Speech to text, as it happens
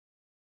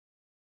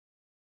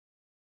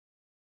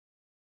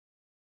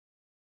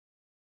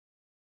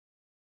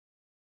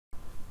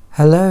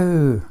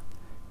Hello,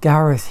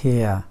 Gareth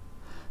here.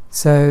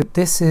 So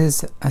this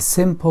is a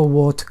simple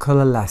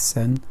watercolor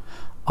lesson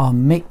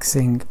on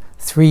mixing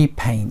three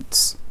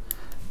paints.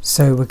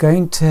 So we're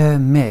going to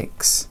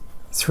mix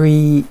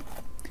three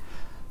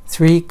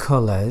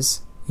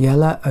colors: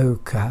 yellow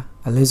ochre,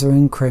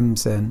 alizarin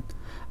crimson,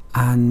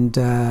 and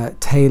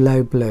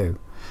phthalo blue.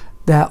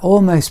 They're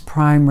almost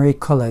primary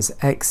colors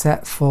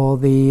except for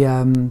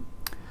the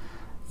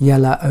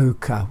yellow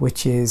ochre,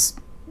 which is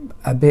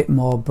a bit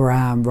more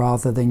brown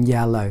rather than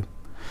yellow.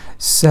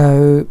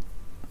 So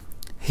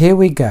here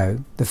we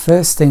go. The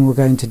first thing we're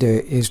going to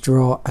do is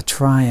draw a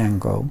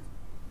triangle,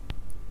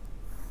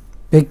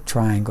 big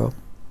triangle,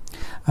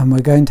 and we're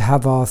going to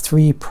have our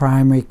three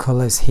primary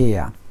colors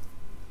here.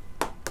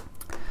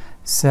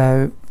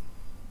 So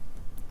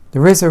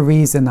there is a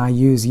reason I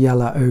use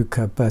yellow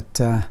ochre,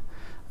 but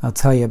I'll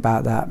tell you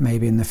about that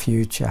maybe in the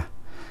future.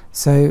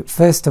 So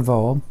first of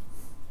all,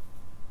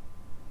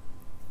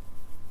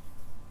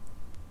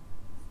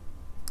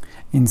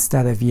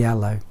 instead of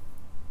yellow.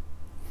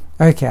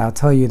 Okay, I'll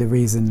tell you the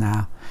reason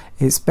now.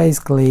 It's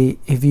basically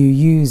if you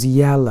use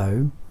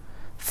yellow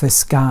for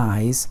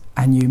skies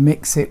and you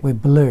mix it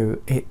with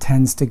blue, it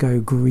tends to go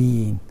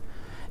green.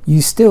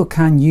 You still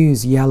can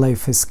use yellow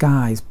for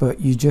skies, but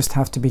you just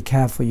have to be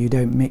careful you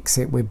don't mix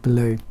it with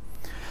blue.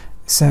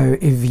 So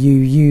if you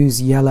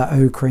use yellow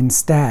ochre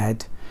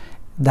instead,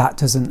 that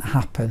doesn't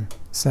happen.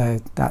 So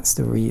that's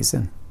the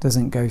reason.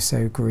 Doesn't go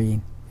so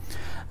green.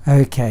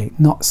 Okay,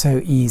 not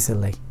so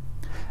easily.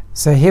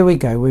 So here we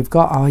go, we've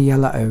got our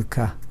yellow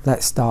ochre.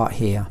 Let's start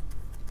here.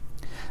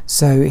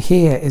 So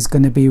here is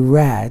going to be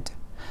red,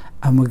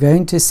 and we're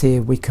going to see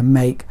if we can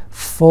make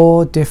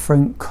 4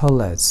 different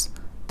colours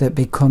that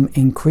become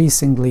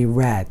increasingly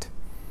red.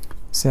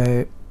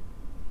 So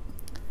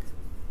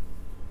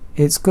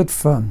it's good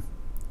fun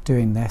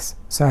doing this.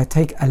 So I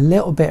take a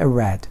little bit of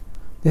red.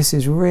 This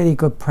is really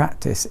good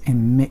practice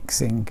in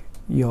mixing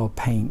your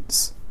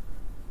paints.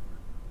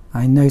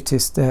 I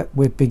noticed that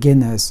with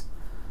beginners,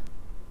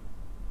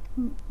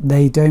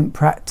 they don't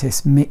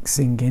practice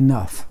mixing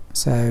enough.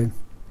 So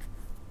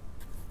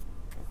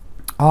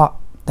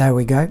there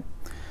we go.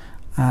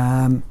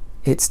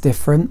 It's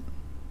different.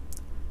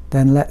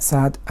 Then let's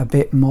add a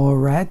bit more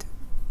red.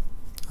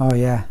 Oh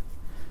yeah,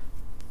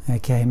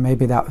 okay,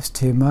 maybe that was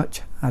too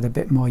much. Add a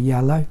bit more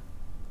yellow.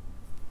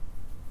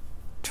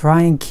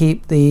 Try and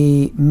keep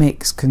the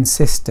mix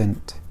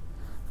consistent.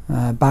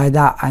 By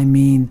that I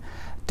mean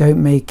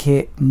don't make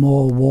it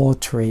more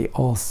watery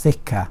or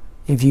thicker.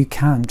 If you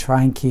can,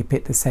 try and keep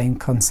it the same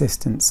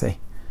consistency.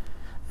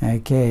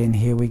 Okay, and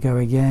here we go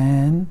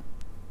again.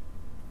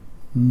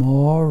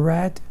 More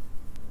red.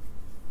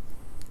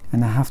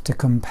 And I have to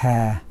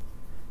compare.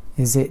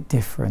 Is it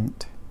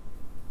different?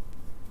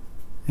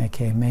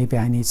 Okay, maybe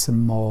I need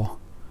some more.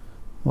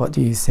 What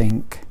do you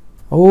think?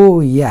 Oh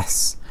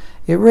yes,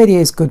 it really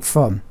is good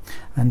fun.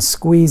 And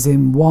squeeze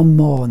in one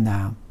more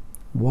now.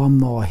 One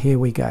more, here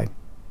we go.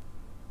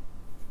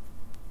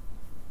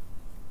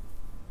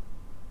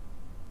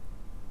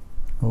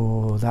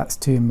 Oh, that's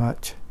too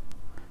much.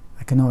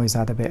 I can always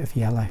add a bit of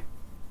yellow.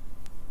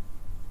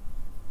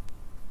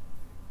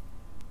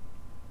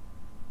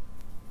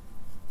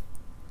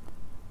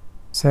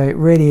 So it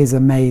really is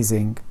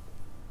amazing.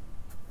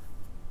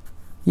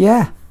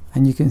 Yeah,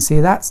 and you can see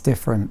that's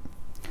different.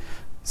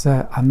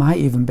 So I might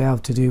even be able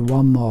to do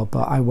one more,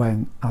 but I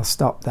won't. I'll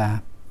stop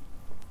there.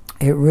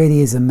 It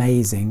really is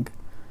amazing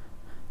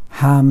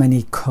how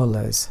many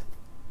colours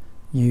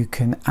you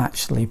can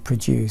actually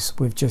produce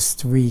with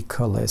just 3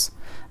 colours.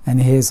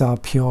 And here's our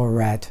pure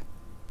red.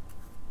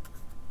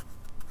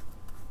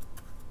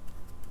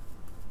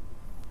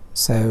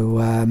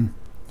 So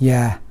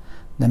yeah,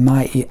 I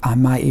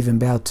might even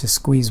be able to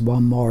squeeze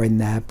one more in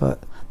there,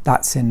 but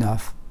that's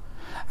enough.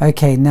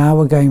 Okay, now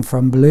we're going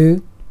from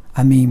red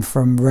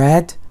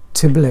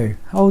to blue.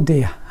 Oh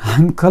dear,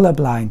 I'm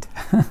colorblind.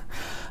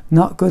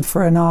 Not good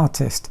for an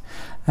artist.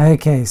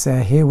 Okay, so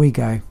here we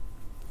go.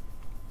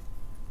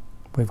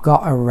 We've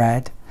got a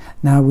red.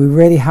 Now we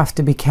really have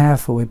to be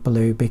careful with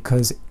blue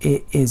because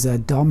it is a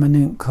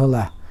dominant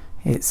colour.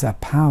 It's a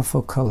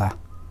powerful colour.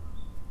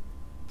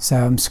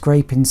 So I'm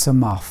scraping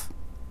some off.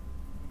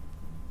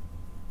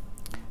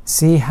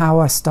 See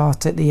how I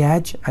start at the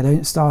edge? I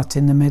don't start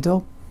in the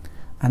middle,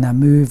 and I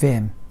move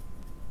in.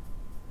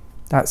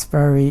 That's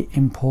very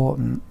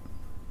important.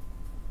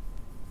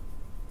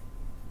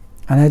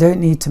 And I don't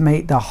need to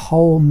make the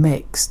whole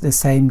mix the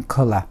same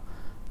colour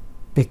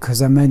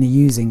because I'm only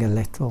using a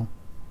little.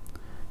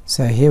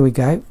 So here we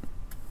go.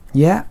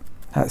 Yeah,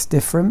 that's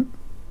different.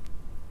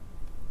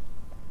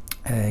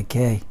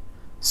 Okay,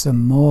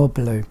 some more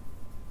blue.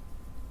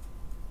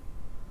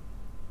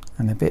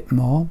 And a bit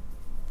more.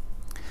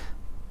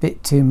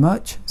 Bit too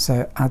much,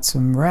 so add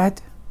some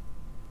red.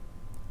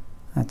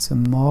 Add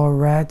some more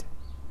red.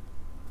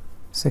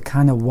 It's a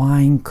kind of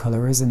wine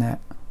colour, isn't it?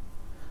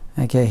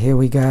 Okay, here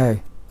we go.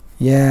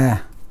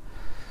 Yeah.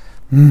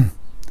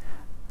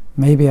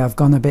 Maybe I've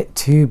gone a bit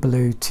too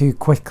blue too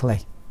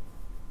quickly.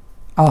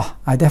 Oh,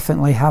 I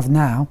definitely have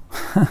now.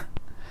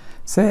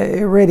 So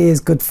it really is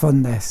good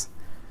fun, this.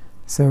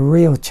 It's a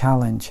real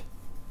challenge.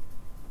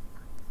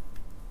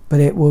 But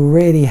it will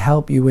really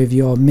help you with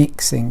your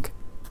mixing.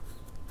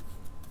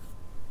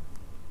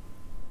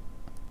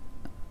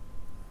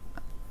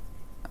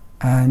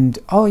 And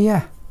oh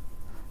yeah,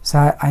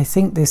 so I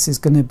think this is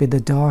going to be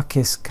the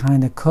darkest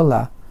kind of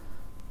colour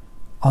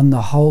on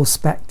the whole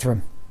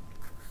spectrum.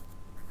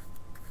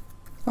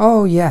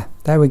 Oh yeah,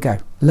 there we go,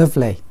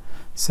 lovely.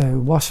 So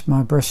wash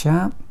my brush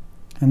out,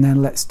 and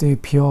then let's do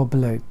pure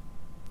blue.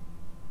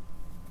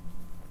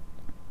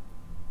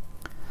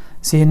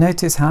 So you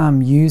notice how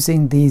I'm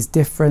using these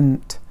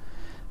different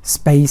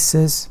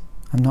spaces,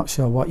 I'm not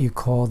sure what you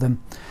call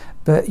them,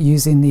 but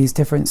using these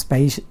different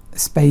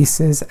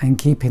spaces and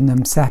keeping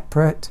them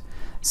separate.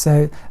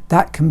 So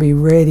that can be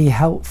really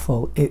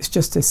helpful. It's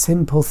just a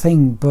simple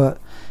thing, but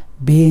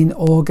being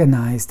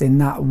organized in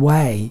that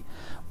way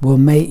will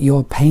make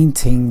your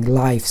painting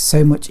life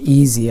so much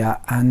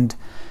easier, and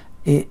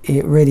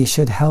it really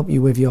should help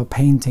you with your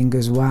painting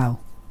as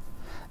well.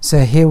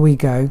 So here we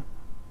go.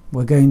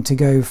 We're going to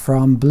go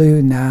from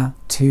blue now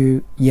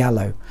to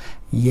yellow.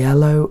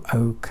 Yellow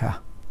ochre.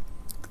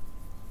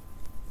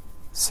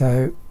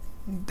 So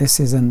this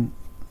is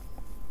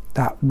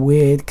that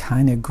weird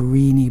kind of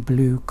greeny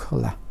blue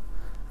colour.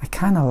 I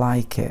kind of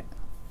like it.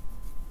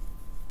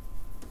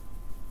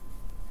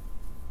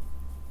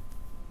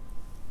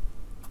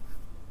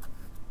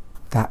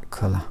 That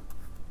colour.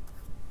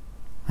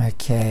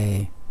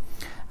 Okay,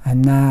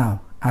 and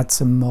now add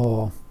some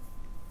more.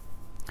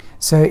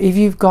 So if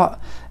you've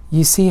got,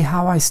 you see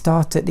how I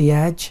start at the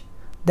edge?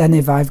 Then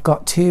if I've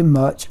got too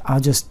much, I'll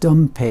just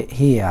dump it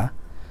here,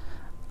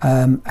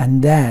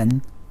 and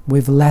then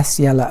with less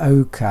yellow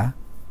ochre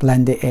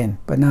blend it in.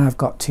 But now I've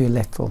got too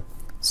little,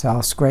 so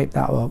I'll scrape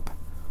that up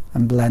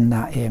and blend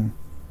that in.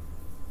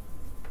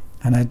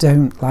 And I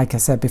don't, like I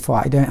said before,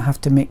 I don't have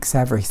to mix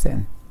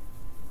everything.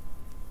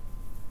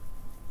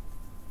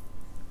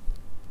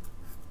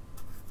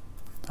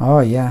 Oh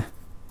yeah,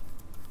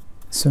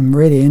 some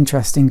really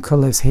interesting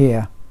colours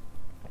here.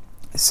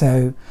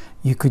 So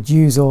you could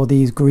use all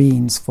these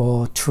greens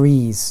for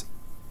trees.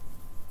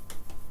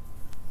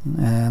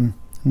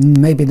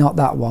 Maybe not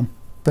that one,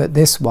 but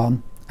this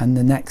one and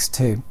the next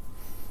two.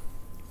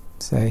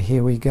 So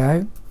here we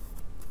go.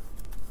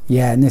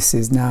 Yeah, and this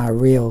is now a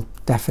real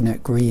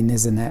definite green,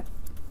 isn't it?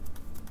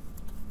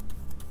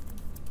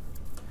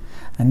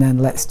 And then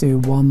let's do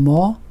one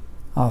more,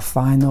 our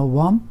final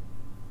one.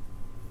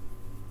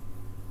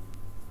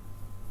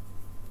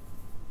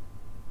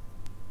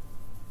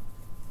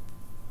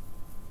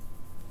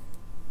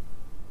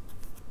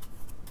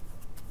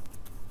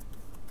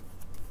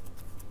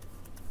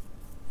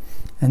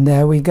 And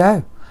there we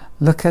go,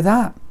 look at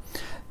that.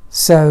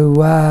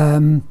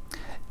 So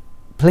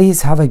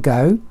please have a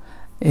go.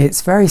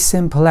 It's very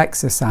simple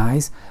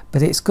exercise,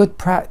 but it's good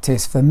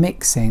practice for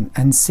mixing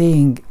and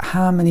seeing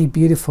how many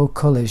beautiful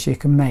colours you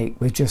can make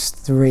with just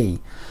 3.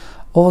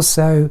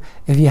 Also,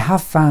 if you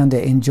have found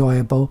it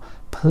enjoyable,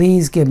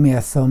 please give me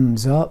a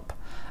thumbs up,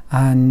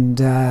 and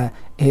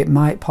it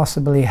might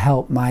possibly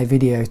help my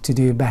video to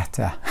do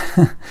better.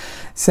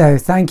 So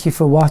thank you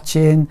for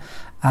watching,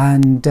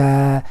 and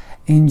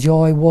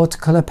enjoy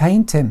watercolour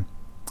painting.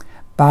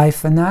 Bye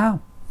for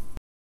now.